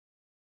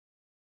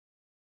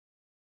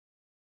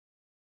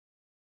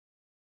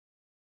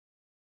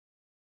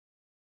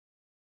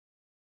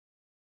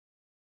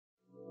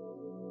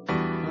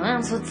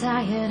I'm so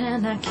tired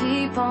and I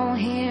keep on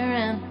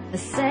hearing the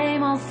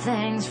same old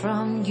things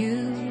from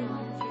you.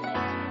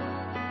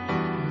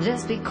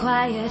 Just be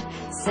quiet,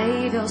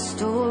 save your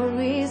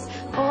stories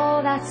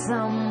for that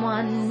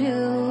someone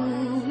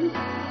new.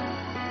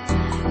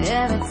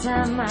 Every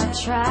time I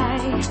try,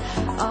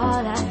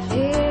 all I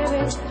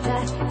hear is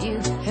that you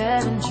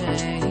haven't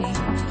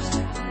changed.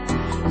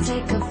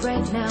 Take a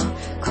break now,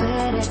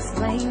 quit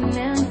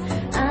explaining,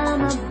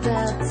 I'm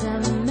about to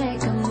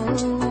make a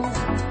move.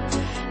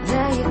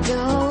 There you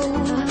go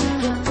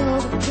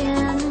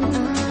again.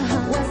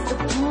 What's the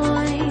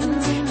point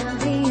in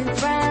being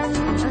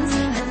friends?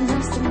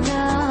 Enough's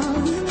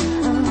enough,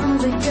 I'm a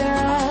big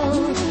girl.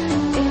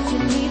 If you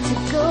need to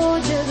go,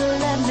 just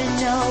let me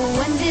know.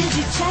 When did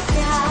you check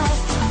out?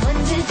 When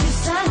did you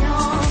sign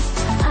off?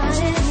 I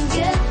didn't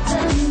get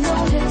the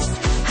notice.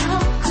 How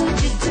could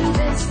you do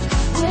this?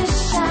 Wish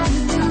I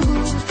knew,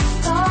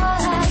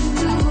 thought I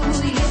knew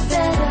you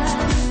better,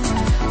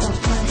 but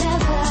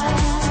whatever.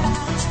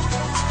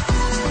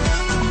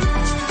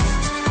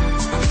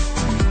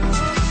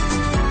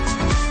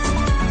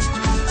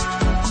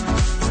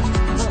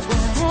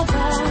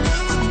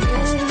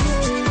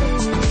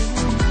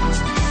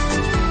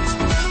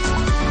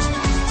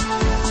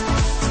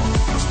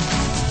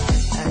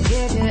 I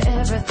gave you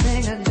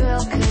everything a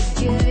girl could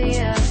give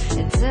you.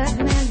 It took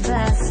me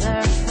by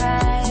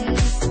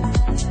surprise.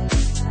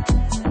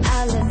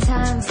 I let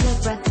time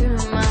slip right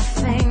through my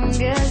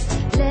fingers,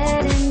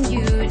 letting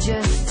you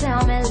just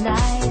tell me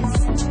lies.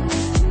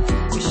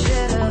 We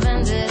should have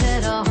ended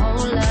it a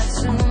whole lot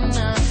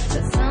sooner,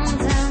 but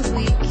sometimes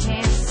we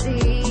can't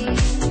see.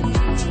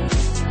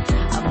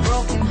 A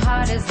broken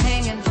heart is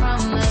hanging from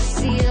the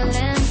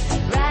ceiling,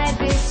 right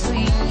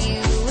between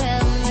you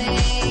and me.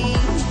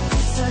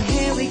 So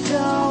here we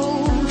go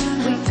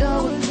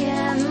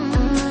again.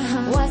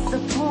 What's the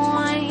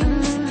point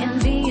in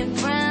being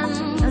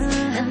friends?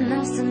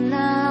 Enough's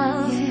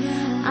enough,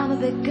 I'm a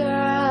big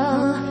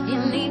girl, you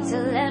need to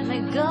let me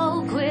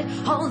go, quit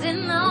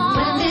holding on.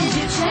 When did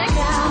you check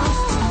out?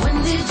 When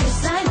did you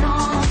sign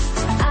off?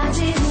 I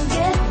didn't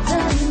get the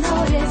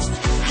notice.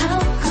 How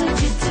could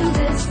you do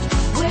this?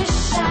 Wish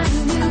I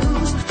knew,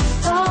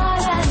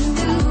 thought I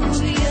knew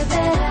you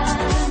better.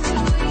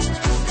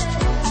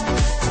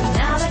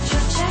 Now that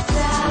you're checked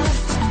out,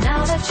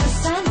 now that you're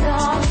signed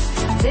off,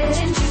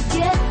 didn't you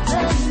get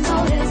the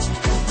notice?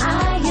 I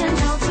am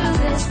now through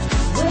this.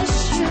 Wish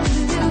you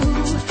knew,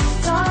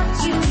 thought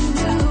you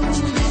knew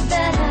me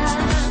better,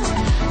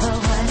 but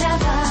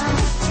whatever.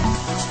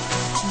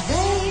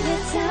 Baby,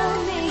 tell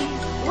me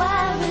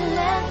why we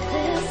let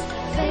this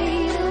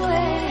fade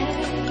away.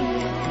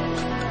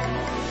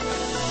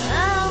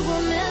 I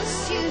will miss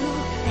you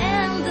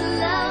and the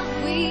love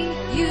we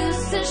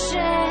used to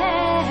share.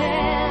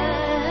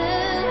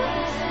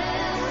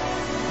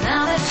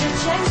 Now that you're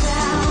checked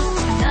out,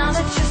 now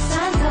that you're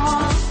signed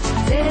off,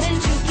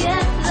 didn't you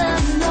get the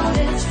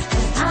notice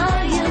that I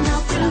am now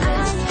through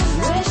this?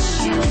 Wish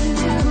you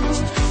knew,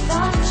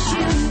 thought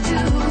you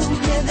knew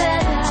me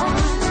better,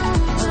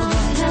 but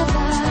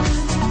whatever.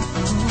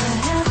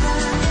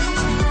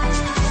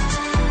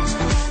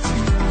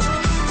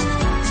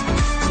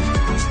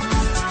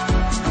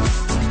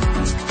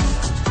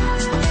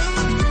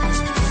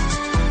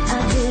 I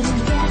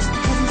didn't get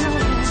the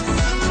notice.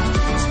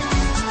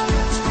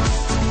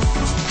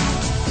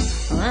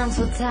 I'm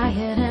so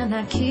tired and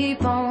I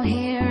keep on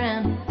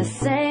hearing the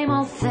same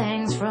old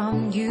things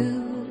from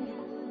you.